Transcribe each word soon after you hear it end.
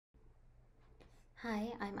Hi,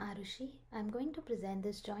 I'm Aarushi. I'm going to present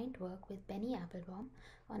this joint work with Penny Applebaum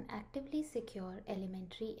on actively secure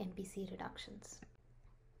elementary MPC reductions.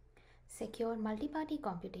 Secure multi-party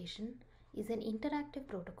computation is an interactive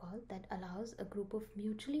protocol that allows a group of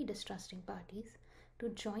mutually distrusting parties to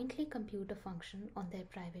jointly compute a function on their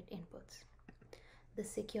private inputs. The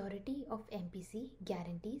security of MPC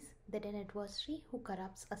guarantees that an adversary who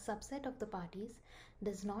corrupts a subset of the parties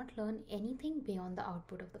does not learn anything beyond the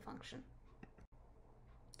output of the function.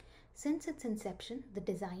 Since its inception, the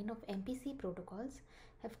design of MPC protocols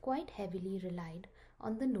have quite heavily relied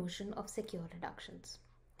on the notion of secure reductions.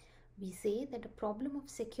 We say that a problem of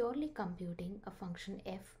securely computing a function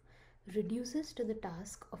f reduces to the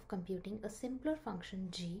task of computing a simpler function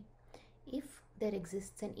g if there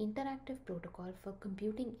exists an interactive protocol for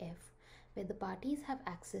computing f where the parties have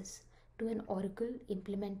access to an oracle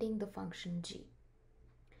implementing the function g.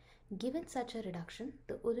 Given such a reduction,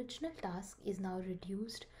 the original task is now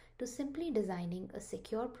reduced to simply designing a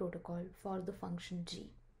secure protocol for the function g.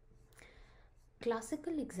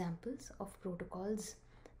 Classical examples of protocols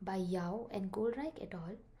by Yao and Goel et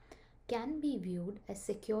al. Can be viewed as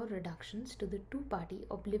secure reductions to the two-party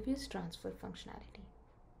oblivious transfer functionality.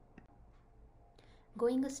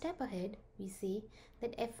 Going a step ahead, we say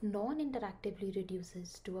that f non-interactively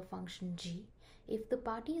reduces to a function g if the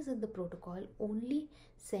parties in the protocol only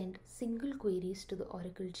send single queries to the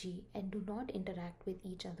oracle g and do not interact with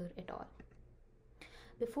each other at all.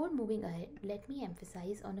 Before moving ahead, let me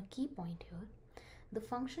emphasize on a key point here. The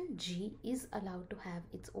function g is allowed to have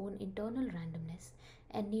its own internal randomness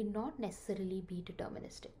and need not necessarily be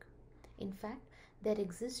deterministic. In fact, there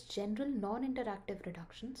exist general non-interactive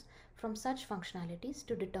reductions from such functionalities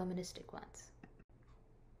to deterministic ones.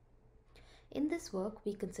 In this work,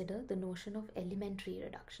 we consider the notion of elementary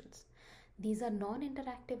reductions. These are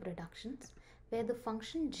non-interactive reductions where the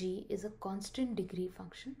function g is a constant degree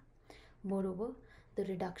function. Moreover, the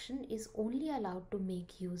reduction is only allowed to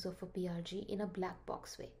make use of a PRG in a black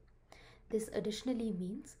box way. This additionally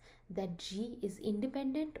means that g is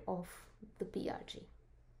independent of the PRG.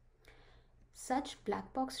 Such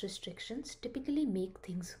black box restrictions typically make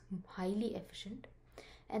things highly efficient,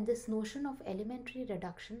 and this notion of elementary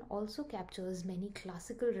reduction also captures many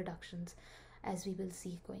classical reductions, as we will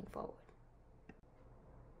see going forward.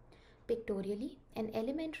 Pictorially, an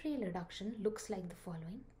elementary reduction looks like the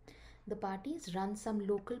following. The parties run some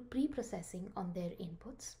local pre-processing on their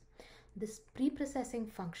inputs. This pre-processing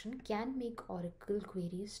function can make oracle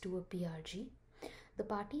queries to a PRG. The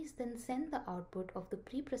parties then send the output of the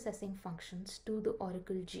pre-processing functions to the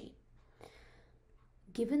oracle g.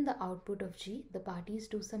 Given the output of g, the parties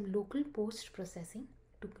do some local post-processing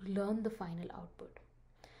to learn the final output.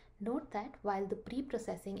 Note that while the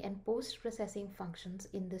pre-processing and post-processing functions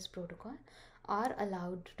in this protocol are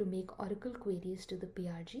allowed to make oracle queries to the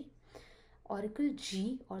PRG, oracle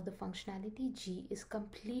g or the functionality g is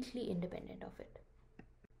completely independent of it.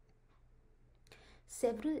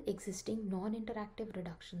 Several existing non-interactive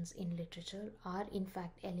reductions in literature are in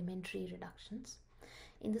fact elementary reductions.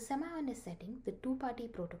 In the semi-honest setting, the two-party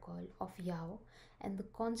protocol of Yao and the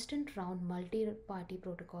constant round multi-party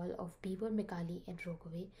protocol of Beaver, Micali, and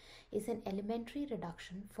Rogovey is an elementary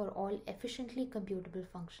reduction for all efficiently computable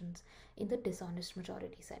functions in the dishonest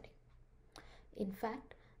majority setting. In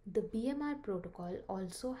fact, the BMR protocol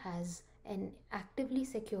also has an actively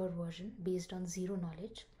secure version based on zero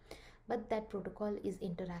knowledge, but that protocol is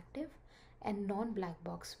interactive and non-black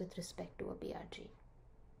box with respect to a PRG.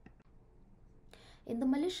 In the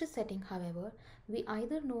malicious setting, however, we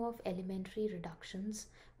either know of elementary reductions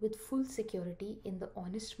with full security in the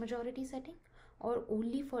honest majority setting or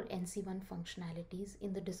only for NC1 functionalities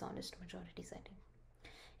in the dishonest majority setting.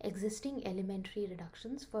 Existing elementary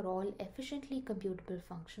reductions for all efficiently computable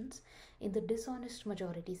functions in the dishonest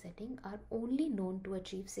majority setting are only known to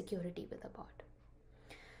achieve security with a bot.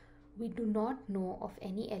 We do not know of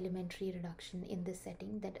any elementary reduction in this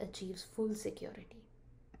setting that achieves full security.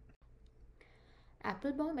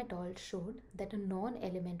 Applebaum et al. Showed that a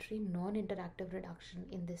non-elementary, non-interactive reduction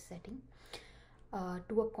in this setting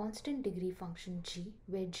to a constant degree function g,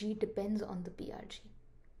 where g depends on the PRG.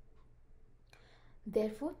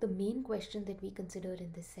 Therefore, the main question that we consider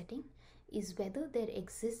in this setting is whether there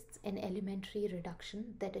exists an elementary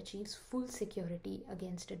reduction that achieves full security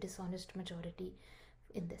against a dishonest majority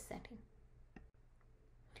in this setting.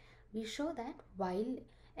 We show that while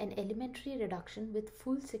an elementary reduction with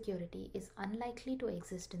full security is unlikely to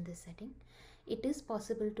exist in this setting, it is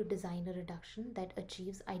possible to design a reduction that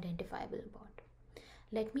achieves identifiable bot.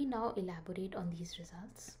 Let me now elaborate on these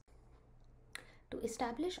results. To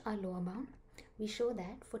establish our lower bound, we show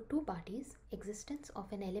that for two parties, existence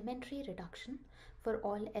of an elementary reduction for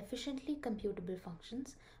all efficiently computable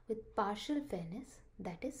functions with partial fairness,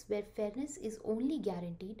 that is, where fairness is only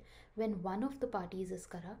guaranteed when one of the parties is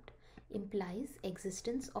corrupt, implies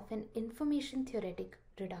existence of an information theoretic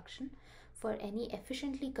reduction for any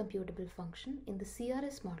efficiently computable function in the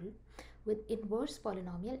CRS model with inverse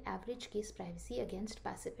polynomial average case privacy against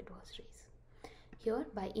passive adversaries. Here,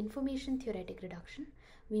 by information theoretic reduction,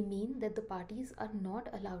 we mean that the parties are not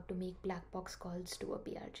allowed to make black box calls to a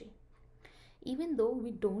PRG. Even though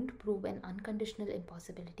we don't prove an unconditional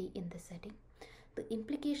impossibility in this setting, the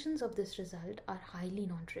implications of this result are highly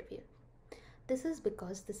non-trivial. This is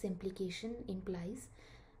because this implication implies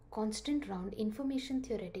constant round information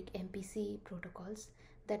theoretic MPC protocols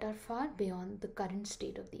that are far beyond the current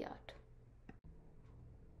state of the art.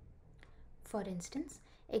 For instance,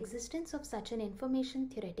 existence of such an information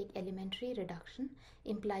theoretic elementary reduction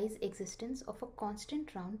implies existence of a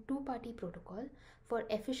constant round two-party protocol for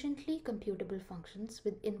efficiently computable functions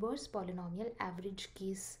with inverse polynomial average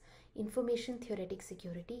case information theoretic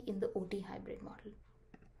security in the OT hybrid model.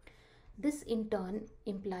 This in turn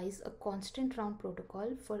implies a constant round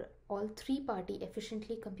protocol for all three-party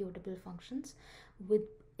efficiently computable functions with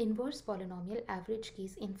inverse polynomial average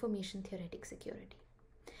case information theoretic security.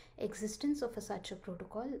 Existence of such a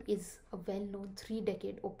protocol is a well-known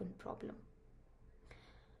 3-decade open problem.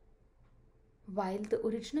 While the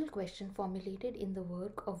original question formulated in the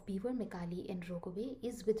work of Beaver, McCallie, and Rogowe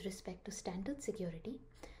is with respect to standard security,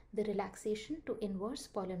 the relaxation to inverse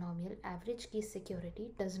polynomial average case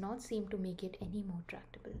security does not seem to make it any more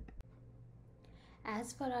tractable.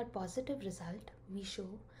 As for our positive result, we show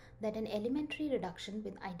that an elementary reduction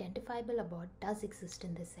with identifiable abort does exist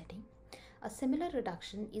in this setting. A similar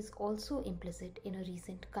reduction is also implicit in a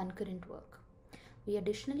recent concurrent work. We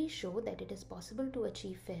additionally show that it is possible to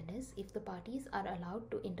achieve fairness if the parties are allowed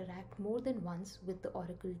to interact more than once with the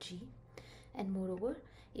oracle G, and moreover,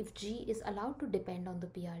 if G is allowed to depend on the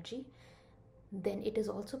PRG, then it is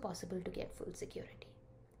also possible to get full security.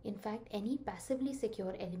 In fact, any passively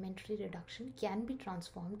secure elementary reduction can be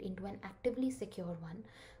transformed into an actively secure one,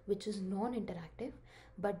 which is non-interactive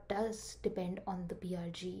but does depend on the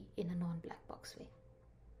PRG in a non-black box way.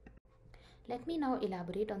 Let me now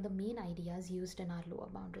elaborate on the main ideas used in our lower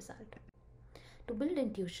bound result. To build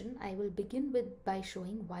intuition, I will begin by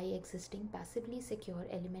showing why existing passively secure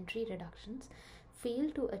elementary reductions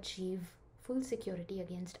fail to achieve full security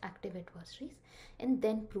against active adversaries, and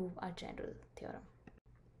then prove our general theorem.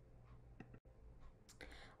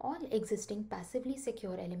 All existing passively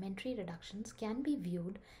secure elementary reductions can be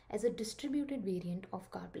viewed as a distributed variant of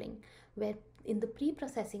garbling, where in the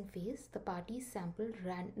pre-processing phase, the parties sample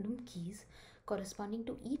random keys corresponding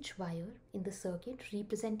to each wire in the circuit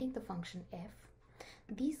representing the function f.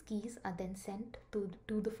 These keys are then sent to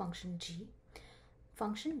the function g.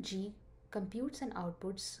 Function g computes and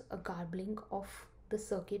outputs a garbling of the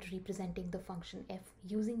circuit representing the function f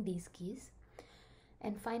using these keys.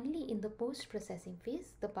 And finally, in the post-processing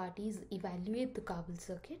phase, the parties evaluate the garbled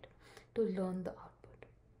circuit to learn the output.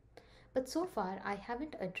 But so far, I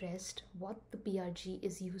haven't addressed what the PRG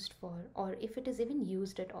is used for, or if it is even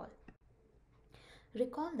used at all.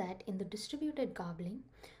 Recall that in the distributed garbling,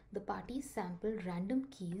 the parties sample random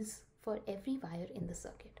keys for every wire in the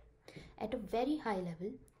circuit. At a very high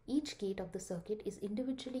level, each gate of the circuit is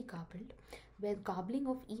individually garbled, where garbling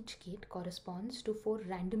of each gate corresponds to 4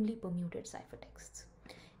 randomly permuted ciphertexts.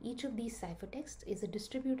 Each of these ciphertexts is a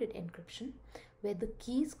distributed encryption, where the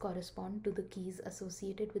keys correspond to the keys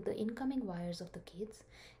associated with the incoming wires of the gates,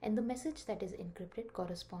 and the message that is encrypted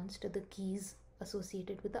corresponds to the keys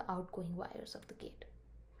associated with the outgoing wires of the gate.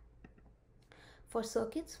 For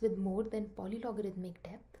circuits with more than polylogarithmic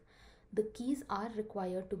depth, the keys are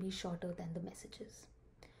required to be shorter than the messages.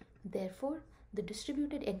 Therefore, the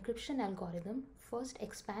distributed encryption algorithm first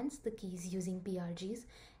expands the keys using PRGs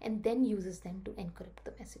and then uses them to encrypt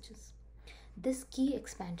the messages. This key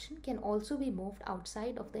expansion can also be moved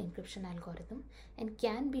outside of the encryption algorithm and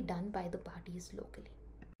can be done by the parties locally.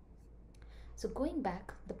 So going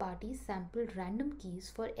back, the parties sampled random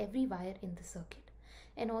keys for every wire in the circuit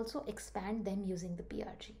and also expand them using the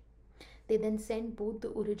PRG. They then send both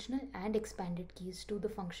the original and expanded keys to the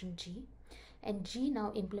function G, and G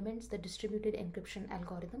now implements the distributed encryption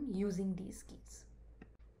algorithm using these keys.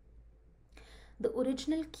 The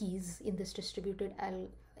original keys in this distributed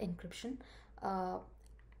encryption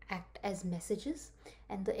act as messages,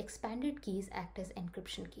 and the expanded keys act as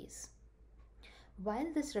encryption keys.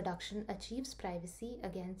 While this reduction achieves privacy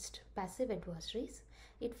against passive adversaries,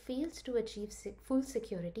 it fails to achieve full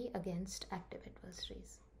security against active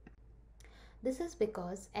adversaries. This is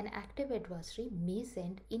because an active adversary may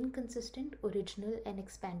send inconsistent original and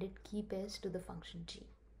expanded key pairs to the function g.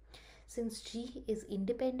 Since g is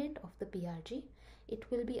independent of the PRG, it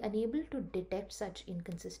will be unable to detect such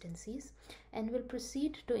inconsistencies and will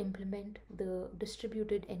proceed to implement the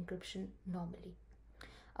distributed encryption normally.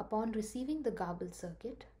 Upon receiving the garbled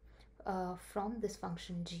circuit from this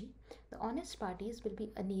function g, the honest parties will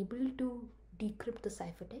be unable to decrypt the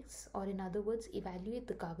ciphertext, or in other words evaluate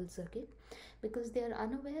the garbled circuit, because they are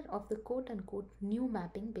unaware of the quote-unquote new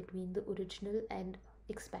mapping between the original and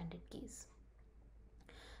expanded keys.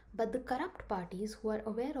 But the corrupt parties who are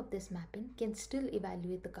aware of this mapping can still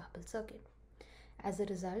evaluate the garbled circuit. As a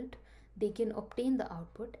result, they can obtain the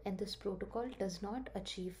output, and this protocol does not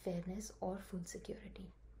achieve fairness or full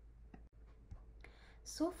security.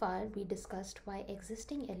 So far, we discussed why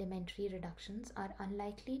existing elementary reductions are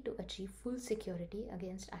unlikely to achieve full security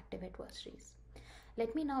against active adversaries.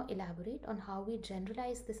 Let me now elaborate on how we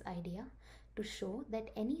generalize this idea to show that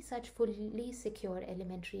any such fully secure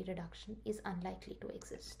elementary reduction is unlikely to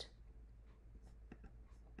exist.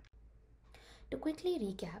 To quickly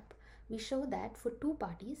recap, we show that for two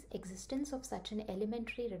parties, existence of such an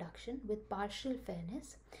elementary reduction with partial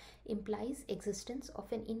fairness implies existence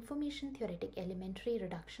of an information theoretic elementary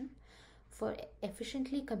reduction for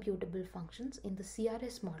efficiently computable functions in the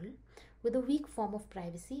CRS model with a weak form of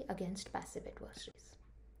privacy against passive adversaries.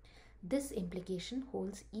 This implication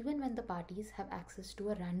holds even when the parties have access to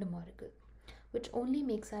a random oracle, which only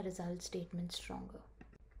makes our result statement stronger.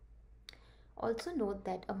 Also note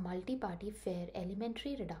that a multi-party fair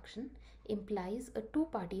elementary reduction implies a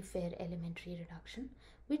two-party fair elementary reduction,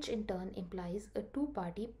 which in turn implies a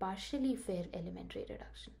two-party partially fair elementary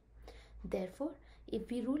reduction. Therefore, if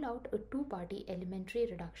we rule out a two-party elementary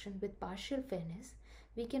reduction with partial fairness,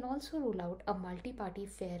 we can also rule out a multi-party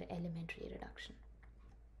fair elementary reduction.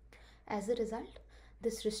 As a result,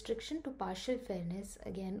 this restriction to partial fairness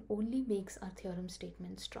again only makes our theorem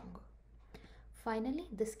statement stronger. Finally,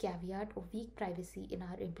 this caveat of weak privacy in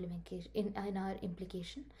our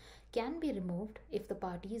implication can be removed if the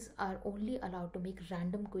parties are only allowed to make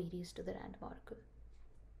random queries to the random oracle.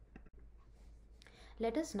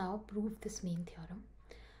 Let us now prove this main theorem.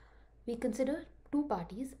 We consider two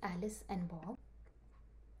parties, Alice and Bob.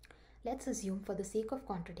 Let's assume, for the sake of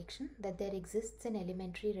contradiction, that there exists an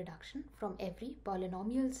elementary reduction from every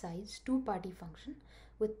polynomial size two-party function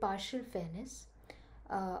with partial fairness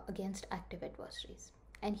against active adversaries.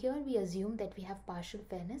 And here we assume that we have partial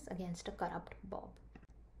fairness against a corrupt Bob.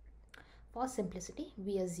 For simplicity,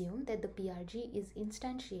 we assume that the PRG is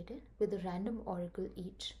instantiated with a random oracle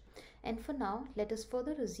each. And for now, let us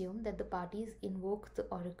further assume that the parties invoke the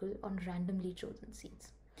oracle on randomly chosen seeds.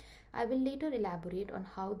 I will later elaborate on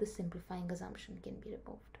how this simplifying assumption can be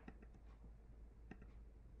removed.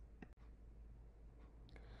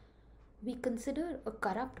 We consider a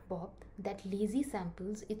corrupt Bob that lazy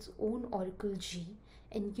samples its own oracle G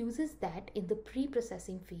and uses that in the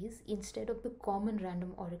pre-processing phase instead of the common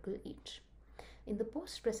random oracle H. In the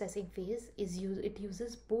post-processing phase, it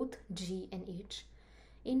uses both G and H.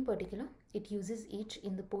 In particular, it uses H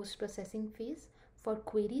in the post-processing phase for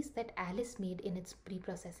queries that Alice made in its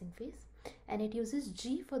pre-processing phase, and it uses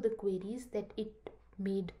G for the queries that it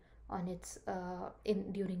made on its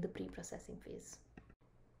during the pre-processing phase.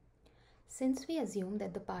 Since we assume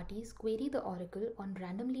that the parties query the oracle on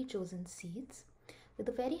randomly chosen seeds, with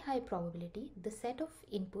a very high probability, the set of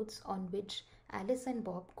inputs on which Alice and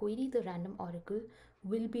Bob query the random oracle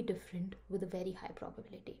will be different with a very high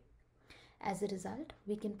probability. As a result,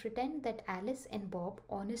 we can pretend that Alice and Bob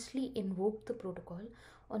honestly invoked the protocol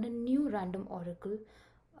on a new random oracle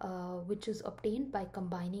which is obtained by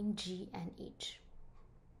combining G and H.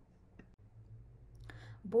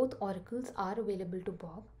 Both oracles are available to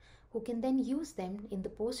Bob, who can then use them in the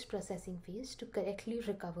post-processing phase to correctly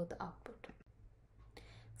recover the output.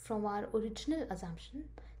 From our original assumption,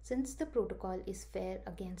 since the protocol is fair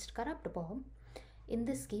against corrupt Bob, in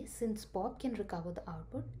this case, since Bob can recover the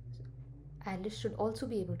output, Alice should also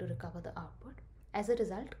be able to recover the output. As a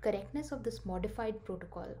result, correctness of this modified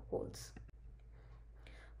protocol holds.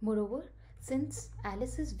 Moreover, since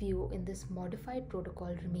Alice's view in this modified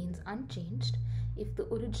protocol remains unchanged, if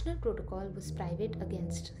the original protocol was private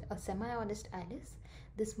against a semi-honest Alice,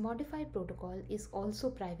 this modified protocol is also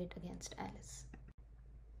private against Alice.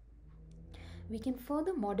 We can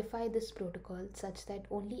further modify this protocol such that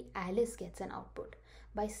only Alice gets an output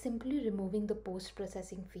by simply removing the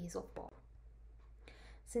post-processing phase of Bob.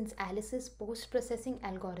 Since Alice's post-processing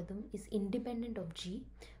algorithm is independent of G,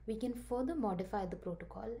 we can further modify the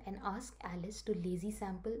protocol and ask Alice to lazy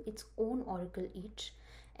sample its own oracle each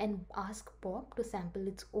and ask Bob to sample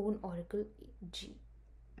its own oracle G.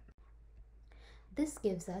 This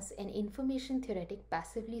gives us an information theoretic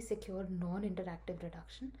passively secure non-interactive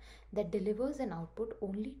reduction that delivers an output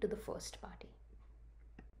only to the first party.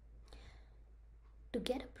 To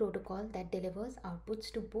get a protocol that delivers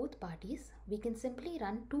outputs to both parties, we can simply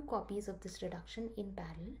run two copies of this reduction in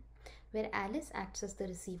parallel, where Alice acts as the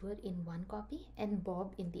receiver in one copy and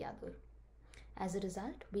Bob in the other. As a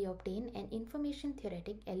result, we obtain an information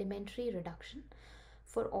theoretic elementary reduction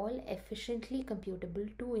for all efficiently computable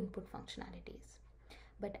two-input functionalities.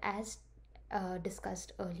 But as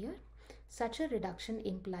discussed earlier, such a reduction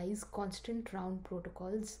implies constant round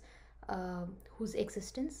protocols whose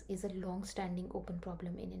existence is a long-standing open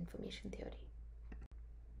problem in information theory.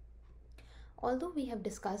 Although we have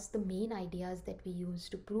discussed the main ideas that we use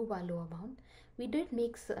to prove our lower bound, we did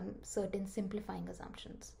make some certain simplifying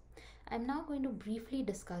assumptions. I'm now going to briefly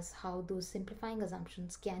discuss how those simplifying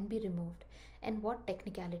assumptions can be removed and what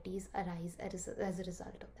technicalities arise as a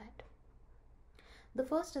result of that. The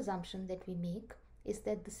first assumption that we make is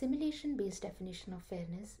that the simulation-based definition of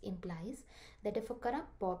fairness implies that if a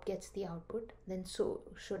corrupt Bob gets the output, then so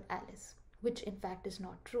should Alice, which in fact is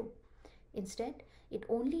not true. Instead, it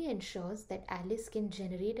only ensures that Alice can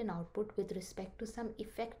generate an output with respect to some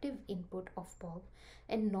effective input of Bob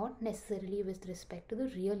and not necessarily with respect to the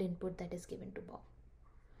real input that is given to Bob.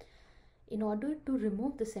 In order to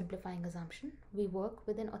remove the simplifying assumption, we work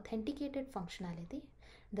with an authenticated functionality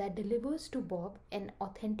that delivers to Bob an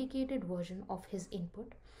authenticated version of his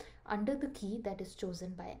input under the key that is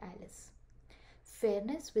chosen by Alice.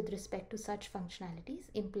 Fairness with respect to such functionalities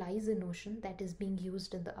implies a notion that is being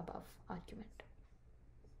used in the above argument.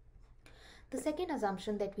 The second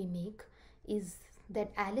assumption that we make is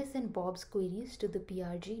that Alice and Bob's queries to the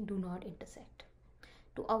PRG do not intersect.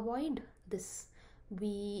 To avoid this,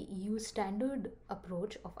 we use standard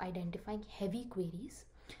approach of identifying heavy queries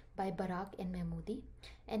by Barak and Mahmoudi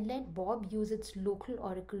and let Bob use its local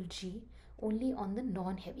oracle G only on the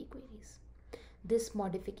non-heavy queries. This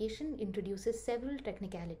modification introduces several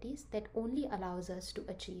technicalities that only allows us to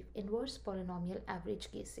achieve inverse polynomial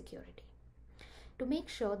average case security. To make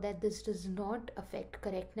sure that this does not affect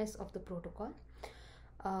correctness of the protocol,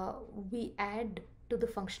 we add to the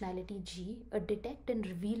functionality G a detect and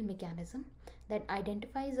reveal mechanism that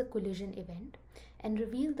identifies a collision event and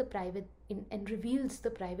reveals the private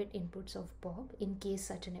inputs of Bob in case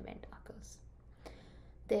such an event occurs.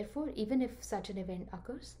 Therefore, even if such an event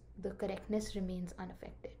occurs, the correctness remains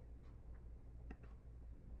unaffected.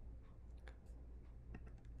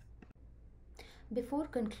 Before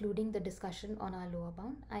concluding the discussion on our lower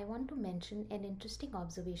bound, I want to mention an interesting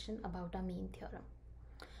observation about our main theorem.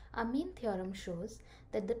 Our main theorem shows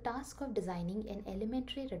that the task of designing an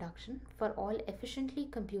elementary reduction for all efficiently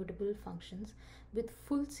computable functions with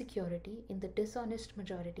full security in the dishonest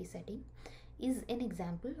majority setting is an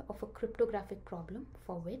example of a cryptographic problem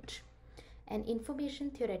for which an information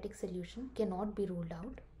theoretic solution cannot be ruled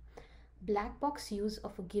out. Black box use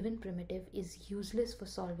of a given primitive is useless for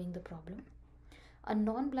solving the problem. A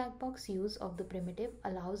non-black box use of the primitive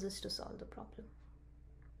allows us to solve the problem.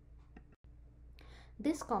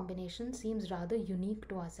 This combination seems rather unique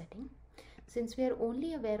to our setting, since we are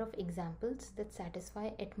only aware of examples that satisfy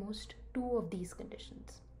at most two of these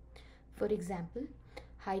conditions. For example,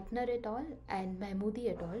 Heitner et al. And Mahmoudi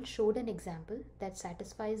et al. Showed an example that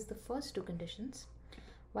satisfies the first two conditions,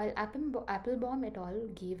 while Applebaum et al.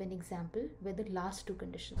 Gave an example where the last two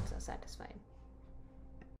conditions are satisfied.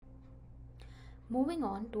 Moving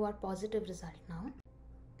on to our positive result now.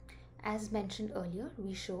 As mentioned earlier,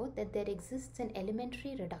 we show that there exists an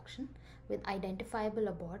elementary reduction with identifiable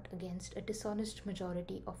abort against a dishonest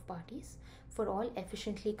majority of parties for all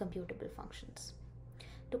efficiently computable functions.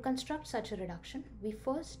 To construct such a reduction, we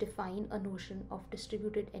first define a notion of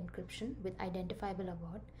distributed encryption with identifiable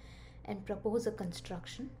abort and propose a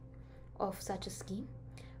construction of such a scheme.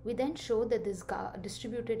 We then show that this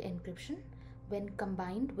distributed encryption, when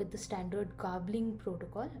combined with the standard garbling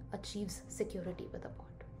protocol, achieves security with abort.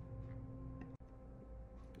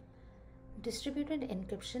 Distributed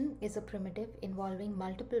encryption is a primitive involving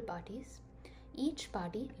multiple parties. Each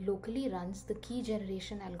party locally runs the key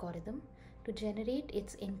generation algorithm to generate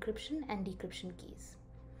its encryption and decryption keys.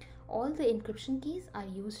 All the encryption keys are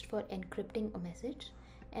used for encrypting a message,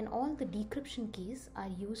 and all the decryption keys are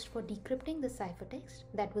used for decrypting the ciphertext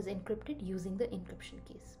that was encrypted using the encryption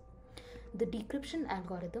keys. The decryption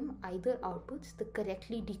algorithm either outputs the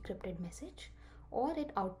correctly decrypted message or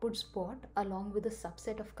it outputs bot along with a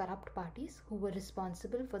subset of corrupt parties who were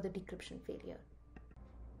responsible for the decryption failure.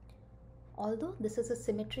 Although this is a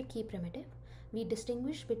symmetric key primitive, we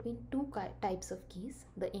distinguish between two types of keys,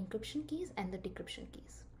 the encryption keys and the decryption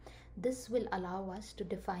keys. This will allow us to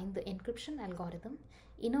define the encryption algorithm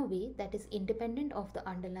in a way that is independent of the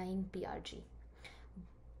underlying PRG.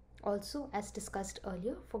 Also, as discussed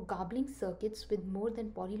earlier, for garbling circuits with more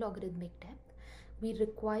than polylogarithmic depth, we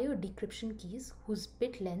require decryption keys whose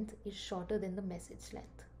bit length is shorter than the message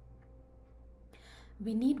length.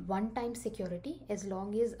 We need one-time security as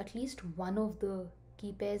long as at least one of the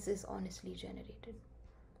key pairs is honestly generated.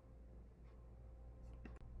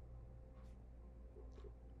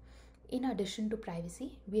 In addition to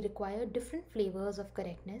privacy, we require different flavors of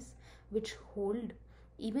correctness which hold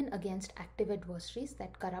even against active adversaries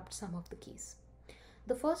that corrupt some of the keys.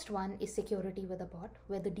 The first one is security with a bot,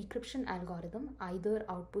 where the decryption algorithm either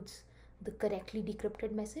outputs the correctly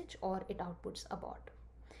decrypted message or it outputs a bot.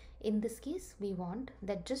 In this case, we want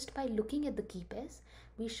that just by looking at the key pairs,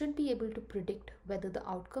 we should be able to predict whether the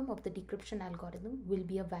outcome of the decryption algorithm will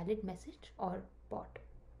be a valid message or bot.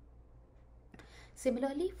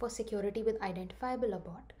 Similarly, for security with identifiable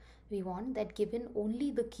bot, we want that given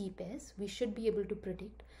only the key pairs, we should be able to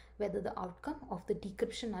predict whether the outcome of the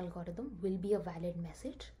decryption algorithm will be a valid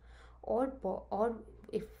message or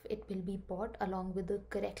if it will be bot along with the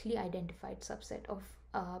correctly identified subset of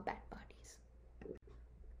bad parties.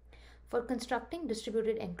 For constructing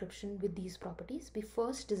distributed encryption with these properties, we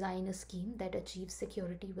first design a scheme that achieves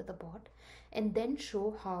security with a bot and then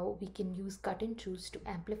show how we can use cut and choose to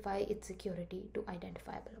amplify its security to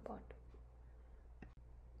identifiable bot.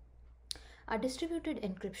 A distributed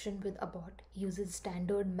encryption with a bot uses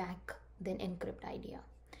standard MAC then encrypt idea.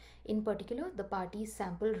 In particular, the parties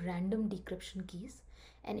sample random decryption keys,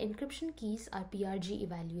 and encryption keys are PRG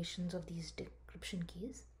evaluations of these decryption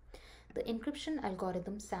keys. The encryption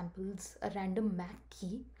algorithm samples a random MAC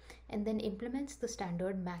key and then implements the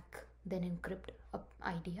standard MAC then encrypt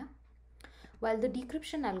idea, while the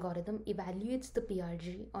decryption algorithm evaluates the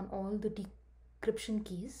PRG on all the decryption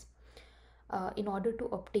keys in order to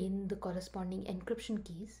obtain the corresponding encryption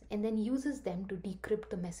keys and then uses them to decrypt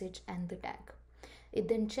the message and the tag. It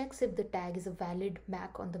then checks if the tag is a valid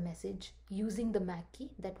MAC on the message using the MAC key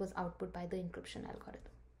that was output by the encryption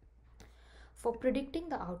algorithm. For predicting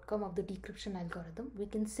the outcome of the decryption algorithm, we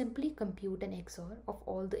can simply compute an XOR of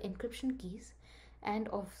all the encryption keys and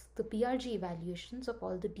of the PRG evaluations of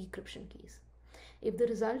all the decryption keys. If the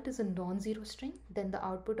result is a non-zero string, then the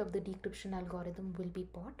output of the decryption algorithm will be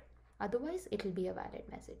bot. Otherwise, it will be a valid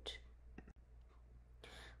message.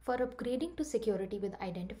 For upgrading to security with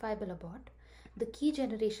identifiable bot, the key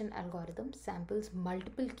generation algorithm samples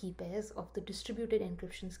multiple key pairs of the distributed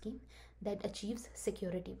encryption scheme that achieves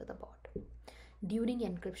security with a bot. During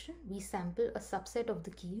encryption, we sample a subset of the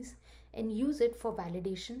keys and use it for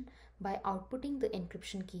validation by outputting the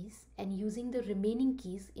encryption keys and using the remaining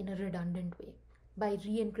keys in a redundant way by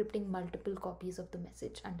re-encrypting multiple copies of the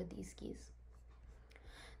message under these keys.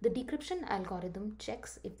 The decryption algorithm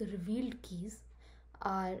checks if the revealed keys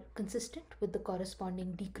are consistent with the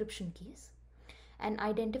corresponding decryption keys and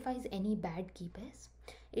identifies any bad key pairs.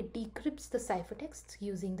 It decrypts the ciphertexts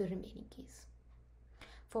using the remaining keys.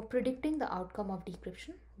 For predicting the outcome of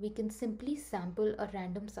decryption, we can simply sample a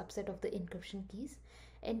random subset of the encryption keys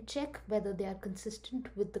and check whether they are consistent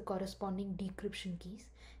with the corresponding decryption keys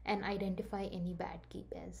and identify any bad key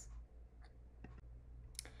pairs.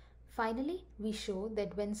 Finally, we show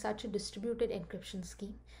that when such a distributed encryption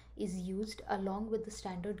scheme is used along with the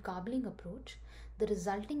standard garbling approach, the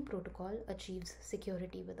resulting protocol achieves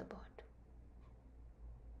security with a bot.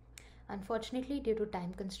 Unfortunately, due to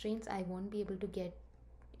time constraints, I won't be able to get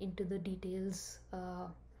into the details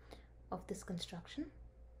of this construction.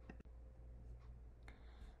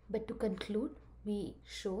 But to conclude, we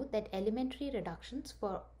show that elementary reductions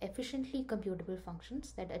for efficiently computable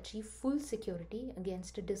functions that achieve full security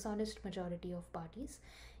against a dishonest majority of parties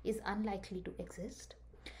is unlikely to exist,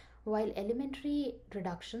 while elementary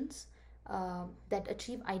reductions that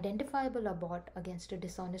achieve identifiable bot against a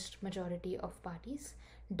dishonest majority of parties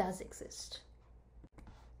does exist.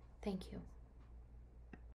 Thank you.